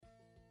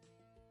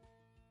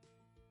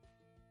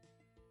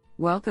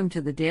Welcome to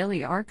the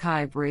Daily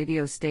Archive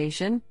radio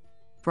station,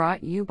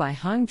 brought you by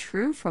Hung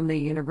Tru from the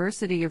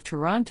University of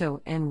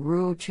Toronto and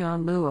Ruo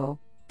Chan Luo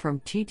from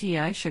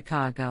TTI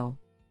Chicago.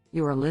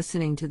 You are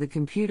listening to the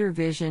Computer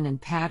Vision and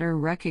Pattern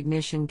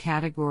Recognition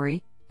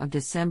category of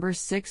December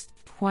 6,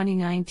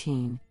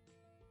 2019.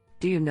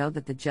 Do you know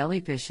that the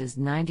jellyfish is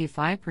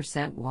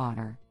 95%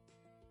 water?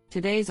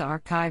 Today's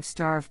archive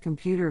star of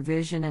computer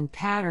vision and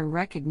pattern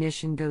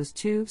recognition goes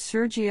to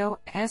Sergio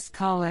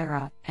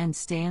Escalera and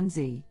Stan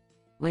Z.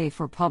 Lee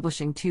for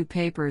publishing 2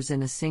 papers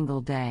in a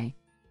single day.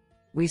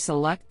 We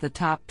select the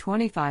top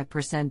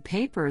 25%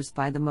 papers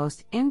by the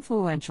most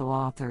influential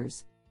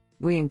authors.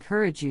 We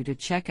encourage you to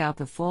check out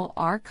the full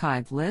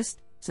archive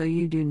list so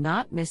you do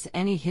not miss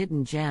any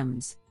hidden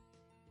gems.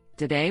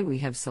 Today we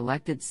have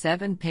selected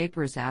 7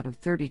 papers out of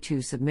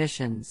 32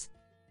 submissions.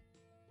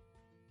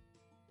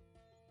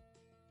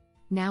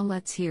 Now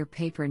let's hear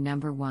paper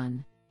number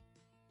 1.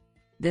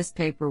 This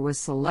paper was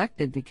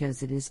selected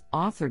because it is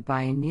authored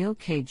by Anil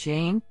K.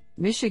 Jain,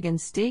 Michigan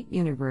State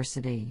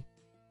University.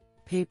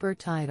 Paper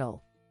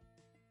title: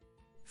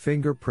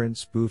 Fingerprint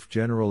Spoof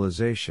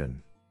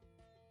Generalization.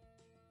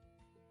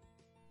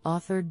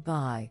 Authored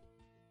by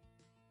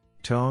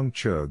Tong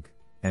Chug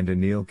and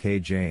Anil K.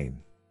 Jain.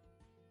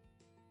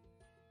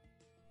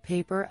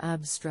 Paper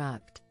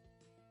abstract: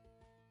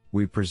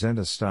 We present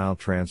a style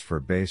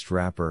transfer-based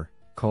wrapper,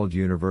 called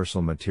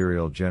Universal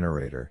Material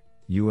Generator,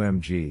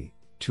 UMG,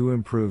 to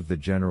improve the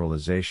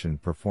generalization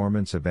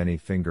performance of any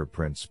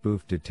fingerprint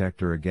spoof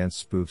detector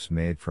against spoofs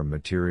made from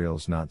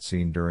materials not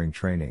seen during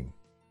training.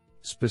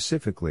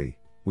 Specifically,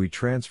 we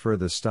transfer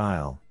the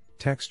style,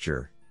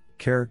 texture,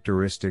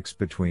 characteristics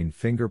between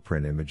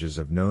fingerprint images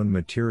of known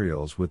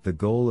materials with the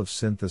goal of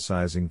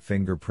synthesizing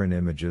fingerprint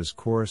images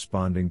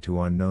corresponding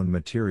to unknown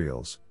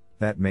materials,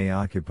 that may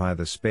occupy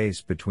the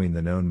space between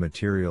the known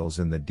materials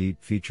in the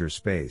deep feature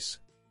space.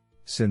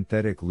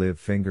 Synthetic live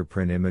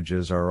fingerprint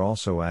images are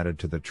also added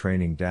to the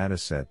training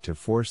dataset to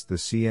force the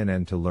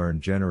CNN to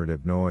learn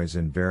generative noise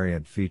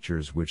invariant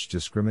features which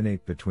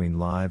discriminate between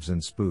lives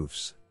and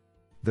spoofs.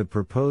 The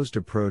proposed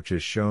approach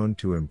is shown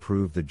to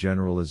improve the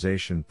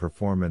generalization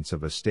performance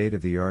of a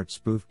state-of-the-art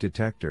spoof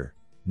detector,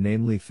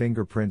 namely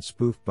Fingerprint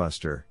Spoof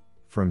Buster,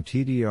 from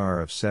TDR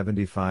of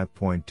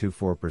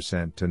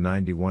 75.24% to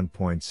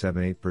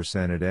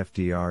 91.78% at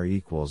FDR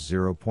equals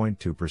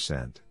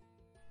 0.2%.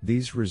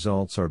 These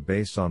results are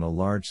based on a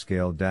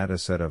large-scale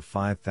dataset of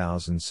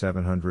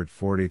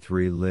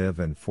 5,743 live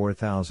and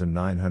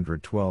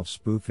 4,912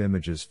 spoof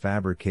images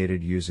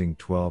fabricated using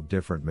 12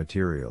 different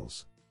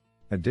materials.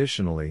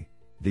 Additionally,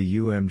 the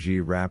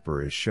UMG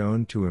wrapper is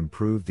shown to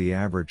improve the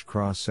average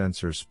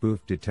cross-sensor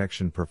spoof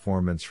detection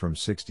performance from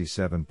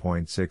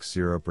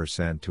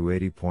 67.60% to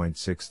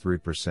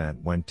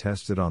 80.63% when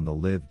tested on the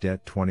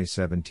LiveDet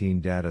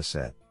 2017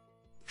 dataset.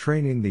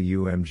 Training the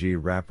UMG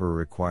wrapper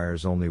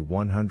requires only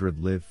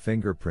 100 live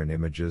fingerprint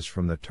images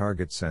from the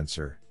target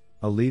sensor,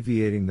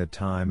 alleviating the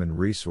time and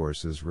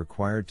resources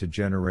required to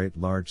generate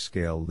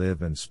large-scale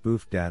live and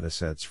spoof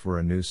datasets for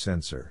a new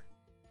sensor.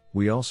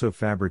 We also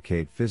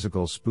fabricate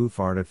physical spoof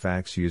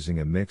artifacts using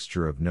a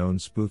mixture of known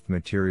spoof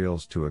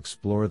materials to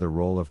explore the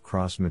role of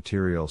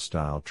cross-material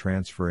style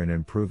transfer in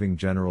improving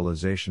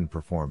generalization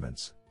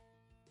performance.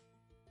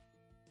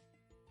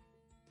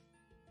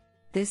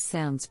 This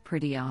sounds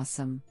pretty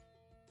awesome.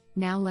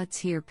 Now let's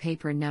hear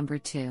paper number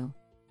 2.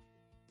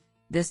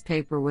 This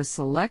paper was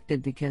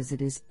selected because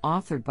it is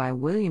authored by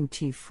William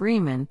T.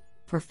 Freeman,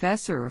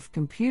 Professor of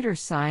Computer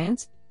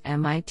Science,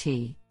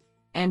 MIT,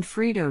 and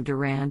Frido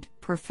Durand,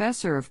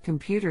 Professor of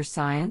Computer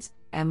Science,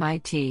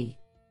 MIT.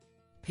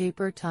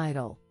 Paper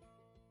title: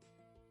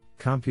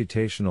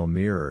 Computational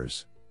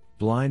Mirrors,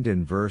 Blind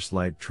Inverse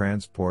Light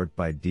Transport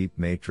by Deep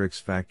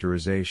Matrix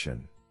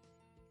Factorization.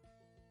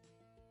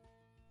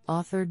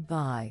 Authored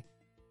by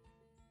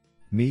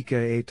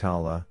Mika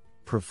Atala,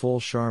 Praful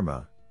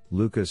Sharma,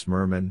 Lucas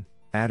Merman,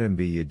 Adam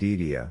B.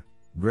 Yedidia,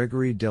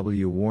 Gregory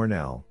W.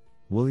 Warnell,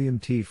 William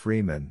T.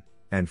 Freeman,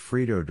 and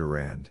Frido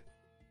Durand.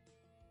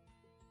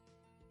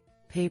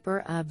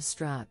 Paper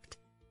abstract: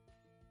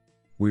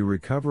 We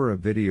recover a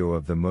video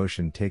of the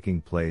motion taking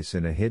place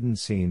in a hidden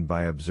scene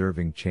by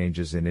observing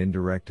changes in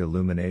indirect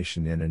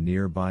illumination in a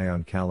nearby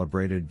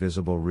uncalibrated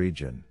visible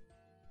region.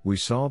 We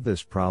solve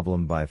this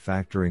problem by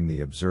factoring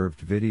the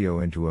observed video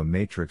into a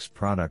matrix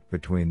product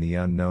between the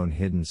unknown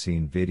hidden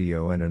scene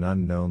video and an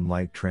unknown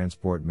light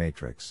transport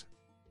matrix.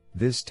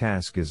 This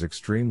task is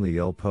extremely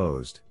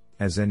ill-posed,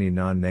 as any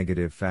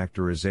non-negative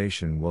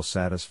factorization will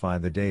satisfy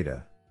the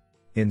data.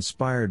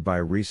 Inspired by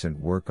recent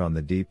work on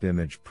the deep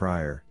image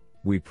prior,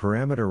 we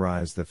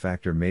parameterize the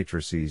factor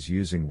matrices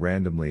using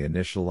randomly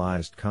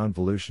initialized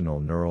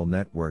convolutional neural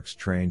networks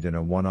trained in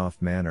a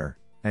one-off manner,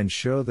 and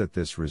show that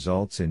this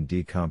results in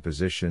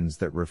decompositions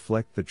that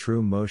reflect the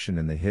true motion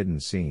in the hidden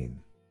scene.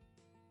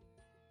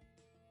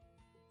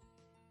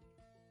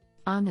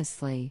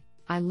 Honestly,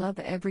 I love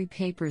every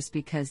papers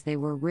because they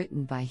were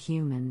written by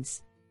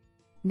humans.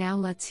 Now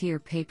let's hear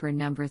paper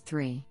number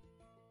 3.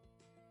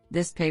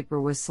 This paper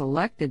was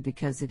selected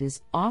because it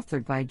is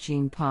authored by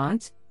Jean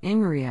Ponce,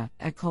 INRIA,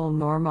 École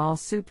Normale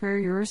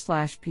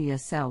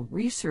Supérieure/PSL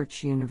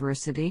Research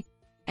University,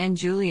 and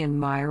Julien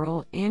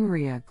Myrel,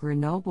 INRIA,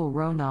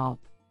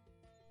 Grenoble-Rhône-Alpes.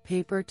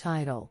 Paper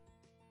title: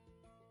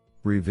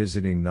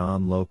 Revisiting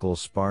Non-Local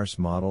Sparse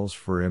Models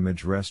for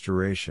Image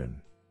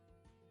Restoration.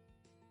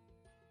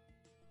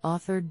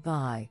 Authored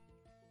by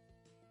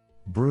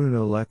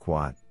Bruno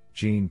Lequat,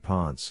 Jean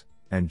Ponce,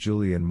 and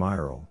Julien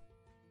Myrel.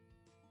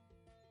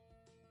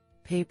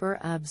 Paper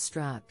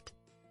abstract: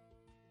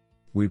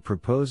 We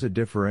propose a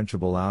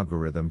differentiable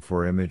algorithm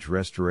for image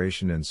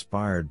restoration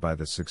inspired by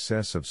the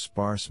success of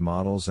sparse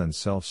models and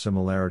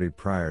self-similarity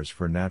priors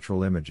for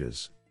natural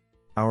images.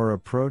 Our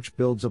approach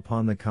builds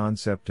upon the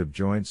concept of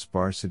joint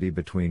sparsity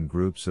between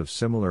groups of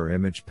similar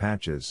image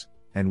patches,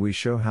 and we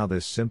show how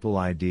this simple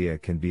idea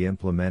can be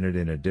implemented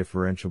in a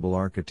differentiable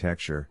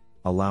architecture,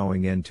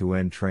 allowing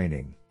end-to-end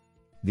training.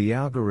 The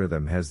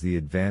algorithm has the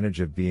advantage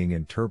of being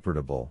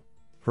interpretable,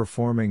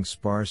 performing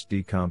sparse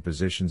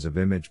decompositions of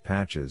image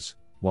patches,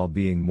 while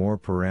being more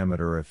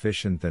parameter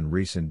efficient than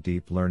recent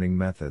deep learning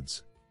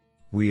methods.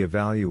 We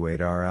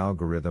evaluate our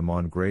algorithm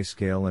on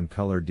grayscale and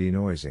color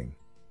denoising,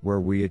 where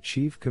we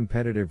achieve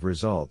competitive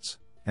results,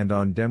 and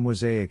on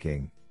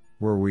demosaicing,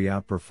 where we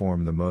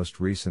outperform the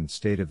most recent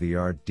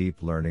state-of-the-art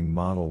deep learning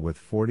model with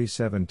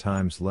 47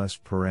 times less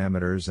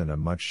parameters and a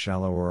much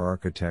shallower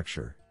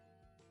architecture.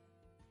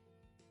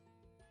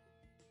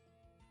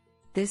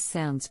 This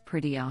sounds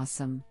pretty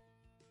awesome.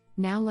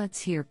 Now let's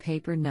hear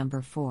paper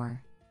number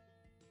 4.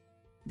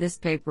 This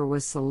paper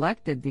was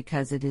selected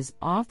because it is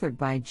authored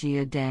by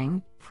Jia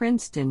Deng,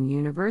 Princeton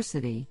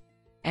University,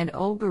 and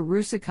Olga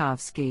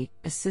Rusakovsky,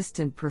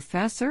 Assistant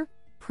Professor,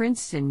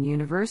 Princeton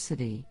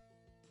University.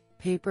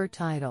 Paper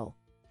title: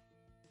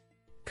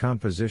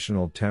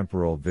 Compositional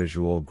Temporal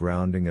Visual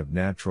Grounding of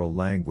Natural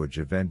Language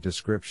Event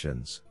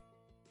Descriptions.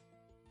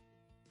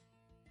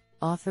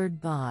 Authored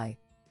by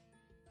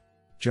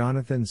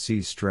Jonathan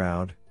C.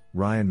 Stroud,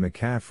 Ryan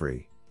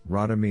McCaffrey,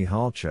 Radha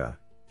Mihalcha,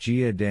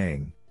 Jia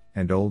Deng,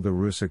 and Olga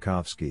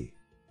Rusakovsky.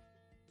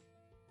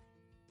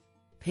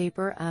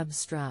 Paper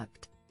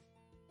abstract: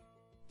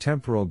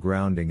 Temporal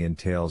grounding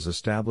entails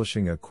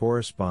establishing a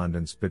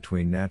correspondence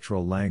between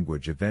natural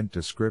language event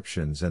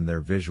descriptions and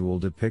their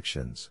visual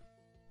depictions.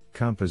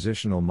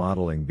 Compositional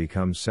modeling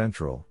becomes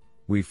central.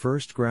 We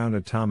first ground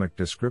atomic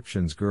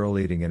descriptions: girl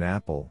eating an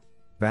apple,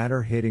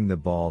 batter hitting the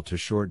ball, to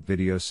short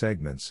video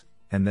segments,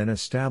 and then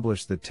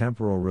establish the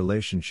temporal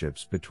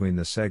relationships between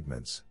the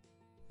segments.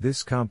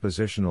 This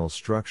compositional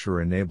structure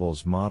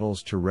enables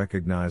models to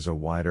recognize a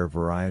wider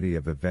variety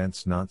of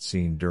events not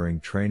seen during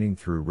training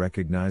through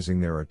recognizing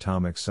their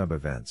atomic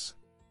subevents.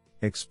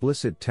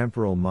 Explicit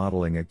temporal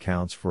modeling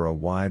accounts for a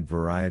wide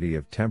variety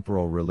of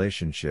temporal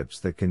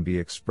relationships that can be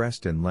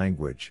expressed in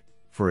language.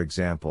 For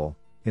example,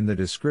 in the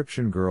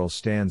description "girl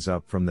stands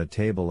up from the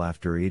table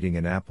after eating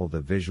an apple," the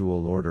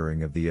visual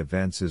ordering of the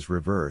events is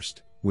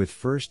reversed, with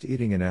first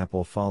eating an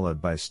apple followed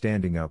by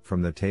standing up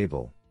from the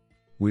table.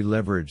 We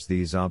leverage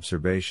these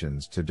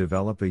observations to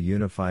develop a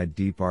unified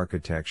deep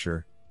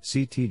architecture,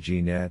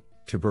 CTGNet,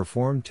 to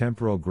perform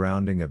temporal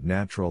grounding of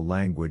natural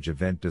language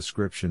event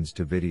descriptions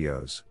to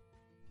videos.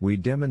 We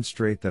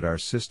demonstrate that our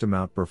system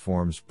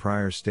outperforms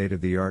prior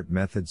state-of-the-art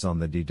methods on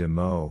the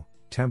DDEMO,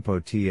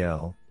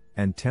 TempoTL,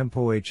 and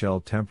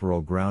TempoHL temporal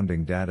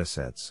grounding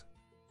datasets.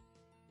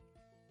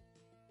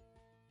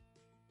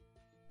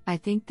 I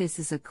think this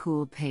is a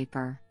cool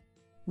paper.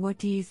 What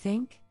do you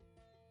think?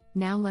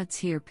 Now let's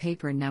hear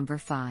paper number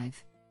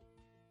 5.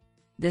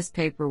 This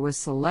paper was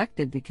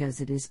selected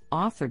because it is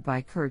authored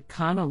by Kurt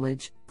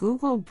Konelage,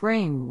 Google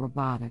Brain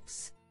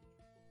Robotics.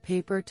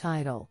 Paper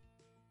title: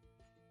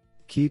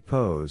 Key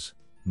Pose,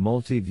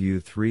 Multi-View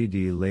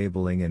 3D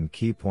Labeling and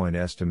Key Point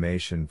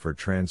Estimation for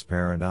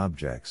Transparent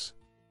Objects.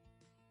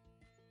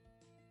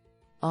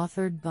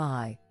 Authored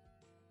by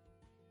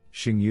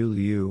Xingyu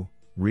Liu,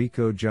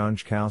 Rico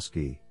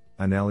Jonczkowski,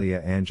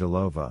 Anelia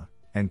Angelova,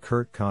 and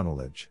Kurt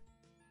Konelage.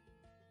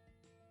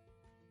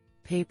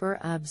 Paper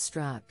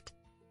abstract: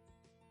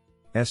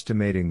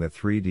 Estimating the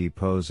 3D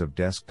pose of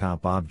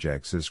desktop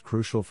objects is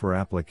crucial for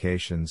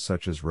applications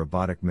such as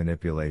robotic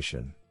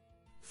manipulation.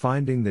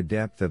 Finding the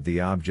depth of the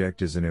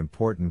object is an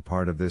important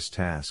part of this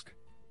task,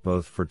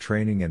 both for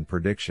training and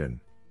prediction,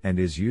 and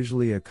is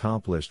usually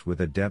accomplished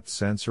with a depth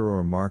sensor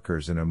or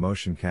markers in a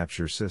motion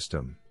capture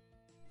system.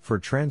 For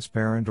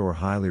transparent or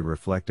highly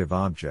reflective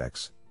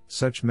objects,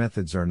 such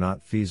methods are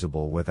not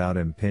feasible without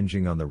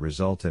impinging on the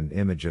resultant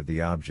image of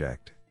the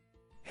object.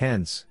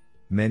 Hence,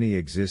 many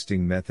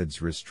existing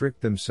methods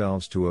restrict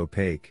themselves to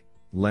opaque,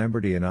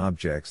 Lambertian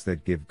objects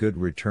that give good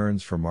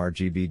returns from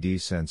RGBD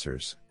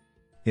sensors.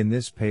 In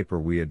this paper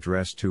we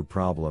address two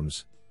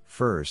problems.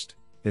 First,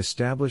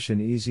 establish an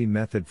easy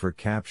method for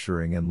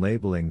capturing and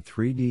labeling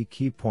 3D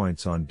key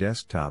points on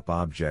desktop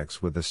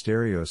objects with a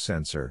stereo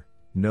sensor,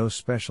 no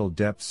special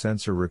depth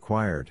sensor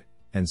required,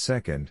 and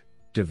second,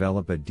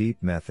 develop a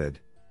deep method,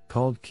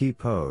 called Key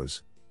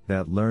Pose,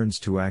 that learns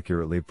to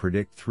accurately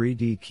predict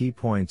 3D key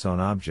points on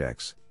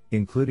objects,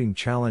 including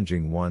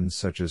challenging ones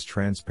such as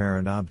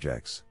transparent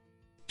objects.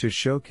 To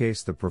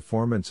showcase the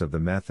performance of the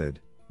method,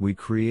 We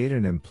create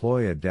and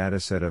employ a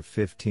dataset of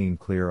 15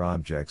 clear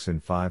objects in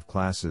 5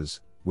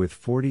 classes, with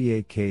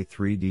 48K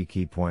 3D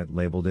keypoint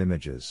labeled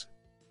images.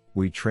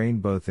 We train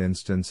both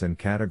instance and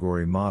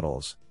category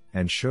models,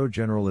 and show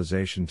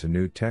generalization to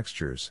new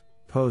textures,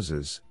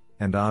 poses,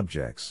 and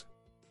objects.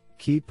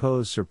 Key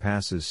pose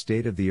surpasses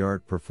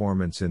state-of-the-art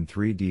performance in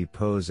 3D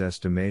pose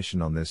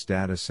estimation on this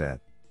dataset,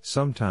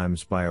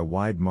 sometimes by a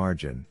wide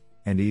margin,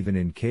 and even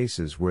in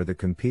cases where the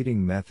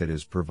competing method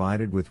is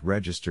provided with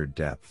registered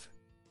depth.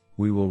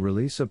 We will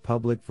release a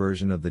public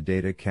version of the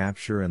data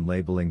capture and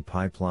labeling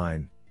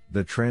pipeline,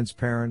 the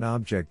transparent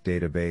object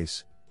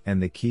database, and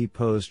the key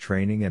pose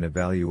training and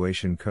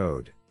evaluation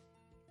code.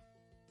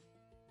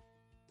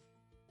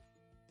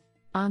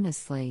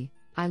 Honestly,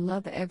 I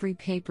love every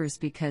papers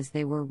because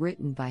they were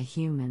written by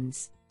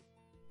humans.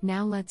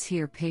 Now let's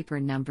hear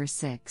paper number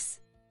 6.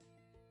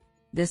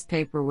 This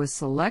paper was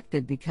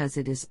selected because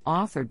it is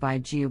authored by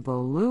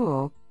Jiabo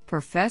Luo,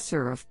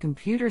 Professor of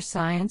Computer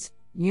Science,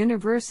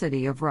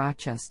 University of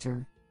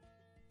Rochester.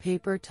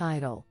 Paper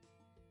title: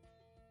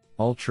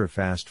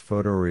 Ultra-fast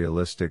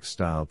photorealistic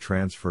style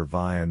transfer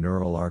via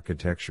neural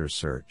architecture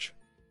search.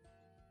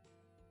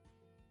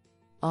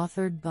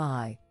 Authored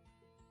by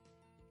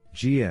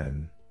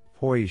Jian,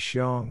 Hui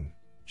Xiong,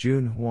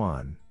 Jun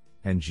Huan,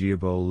 and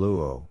Jiabo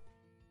Luo.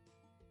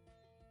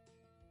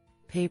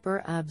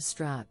 Paper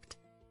abstract: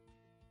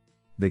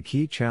 The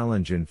key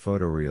challenge in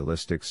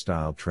photorealistic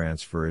style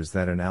transfer is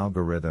that an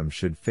algorithm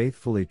should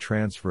faithfully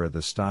transfer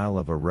the style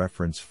of a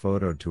reference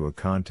photo to a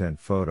content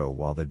photo,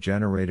 while the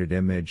generated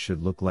image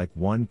should look like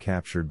one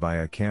captured by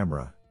a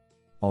camera.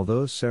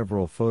 Although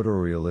several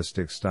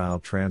photorealistic style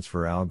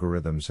transfer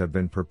algorithms have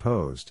been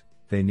proposed,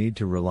 they need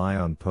to rely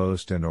on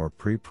post and/or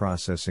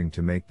pre-processing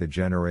to make the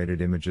generated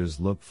images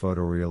look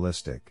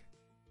photorealistic.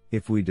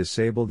 If we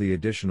disable the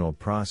additional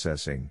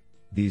processing,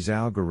 these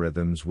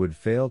algorithms would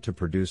fail to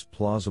produce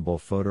plausible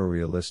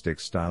photorealistic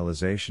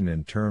stylization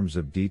in terms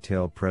of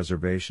detail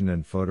preservation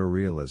and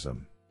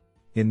photorealism.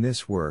 In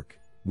this work,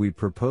 we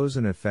propose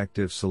an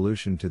effective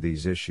solution to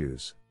these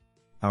issues.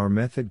 Our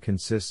method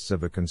consists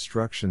of a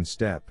construction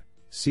step,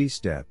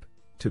 C-step,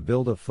 to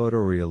build a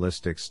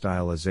photorealistic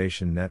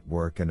stylization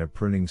network, and a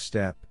pruning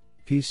step,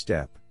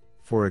 P-step,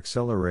 for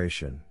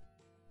acceleration.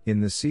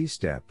 In the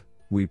C-step,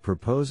 we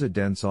propose a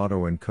dense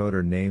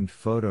autoencoder named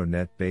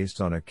PhotoNet based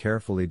on a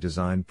carefully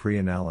designed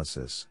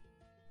pre-analysis.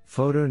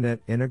 PhotoNet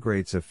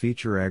integrates a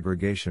feature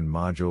aggregation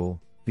module,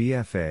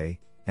 BFA,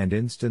 and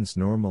instance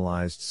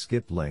normalized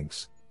skip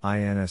links,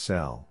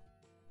 INSL.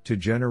 To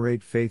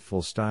generate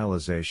faithful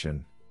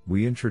stylization,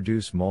 we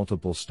introduce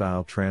multiple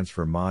style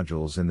transfer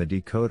modules in the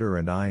decoder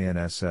and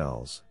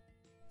INSLs.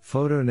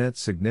 PhotoNet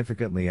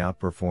significantly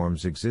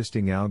outperforms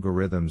existing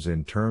algorithms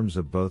in terms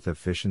of both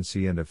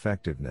efficiency and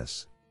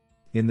effectiveness.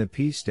 In the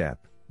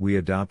P-step, we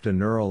adopt a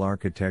neural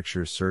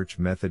architecture search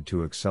method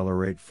to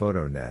accelerate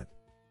PhotoNet.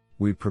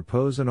 We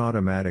propose an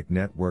automatic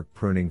network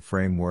pruning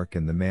framework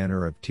in the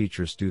manner of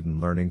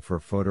teacher-student learning for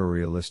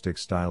photorealistic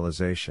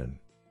stylization.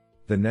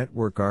 The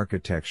network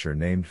architecture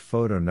named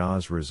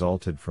PhotoNAS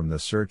resulted from the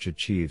search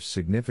achieves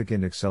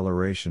significant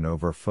acceleration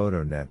over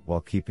PhotoNet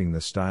while keeping the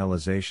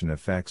stylization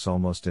effects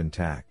almost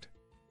intact.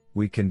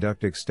 We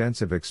conduct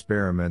extensive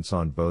experiments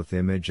on both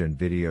image and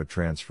video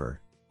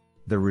transfer.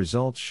 The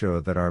results show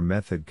that our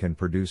method can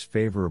produce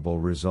favorable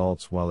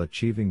results while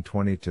achieving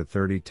 20 to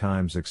 30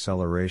 times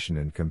acceleration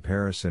in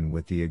comparison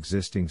with the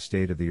existing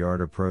state-of-the-art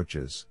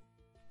approaches.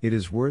 It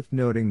is worth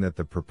noting that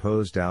the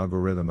proposed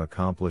algorithm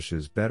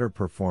accomplishes better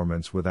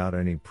performance without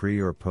any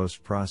pre- or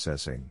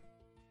post-processing.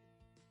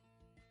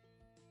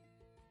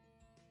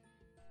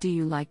 Do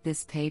you like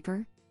this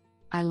paper?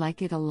 I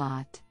like it a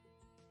lot.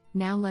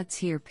 Now let's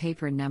hear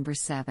paper number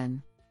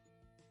 7.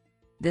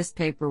 This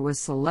paper was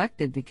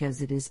selected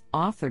because it is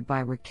authored by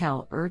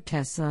Raquel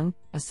Urtasun,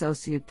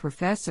 Associate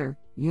Professor,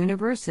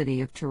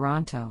 University of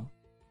Toronto.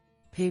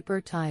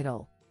 Paper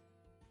title: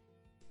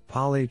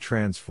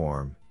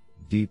 Polytransform,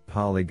 Deep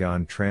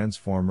Polygon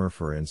Transformer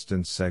for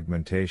Instance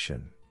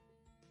Segmentation.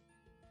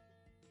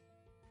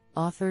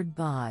 Authored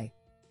by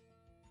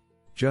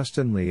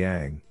Justin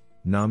Liang,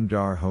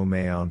 Namdar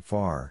Homeon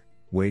Far,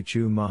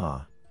 Weichu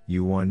Ma,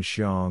 Yuan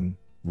Xiong,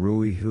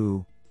 Rui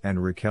Hu,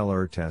 and Raquel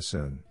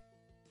Urtasun.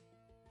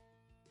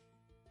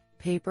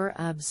 Paper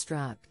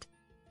abstract: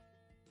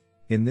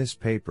 In this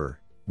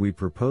paper, we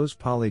propose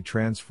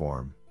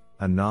Polytransform,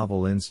 a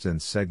novel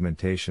instance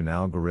segmentation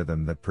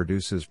algorithm that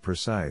produces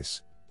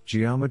precise,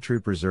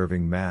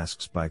 geometry-preserving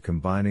masks by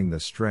combining the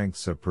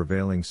strengths of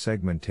prevailing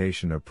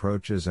segmentation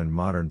approaches and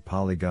modern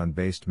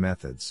polygon-based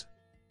methods.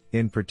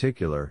 In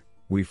particular,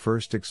 we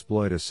first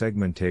exploit a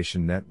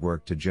segmentation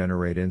network to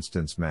generate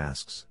instance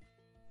masks.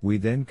 We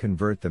then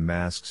convert the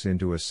masks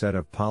into a set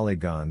of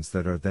polygons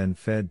that are then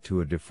fed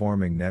to a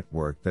deforming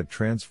network that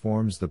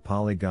transforms the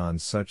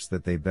polygons such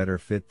that they better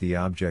fit the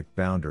object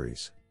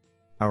boundaries.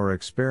 Our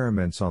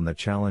experiments on the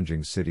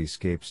challenging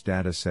cityscapes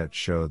dataset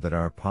show that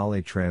our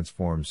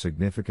polytransform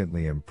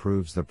significantly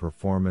improves the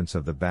performance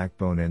of the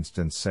backbone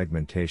instance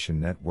segmentation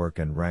network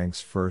and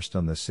ranks first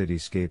on the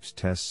cityscapes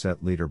test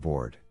set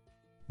leaderboard.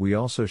 We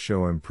also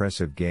show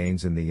impressive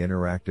gains in the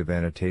interactive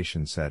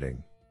annotation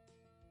setting.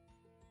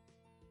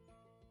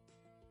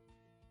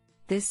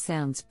 This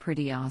sounds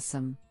pretty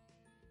awesome.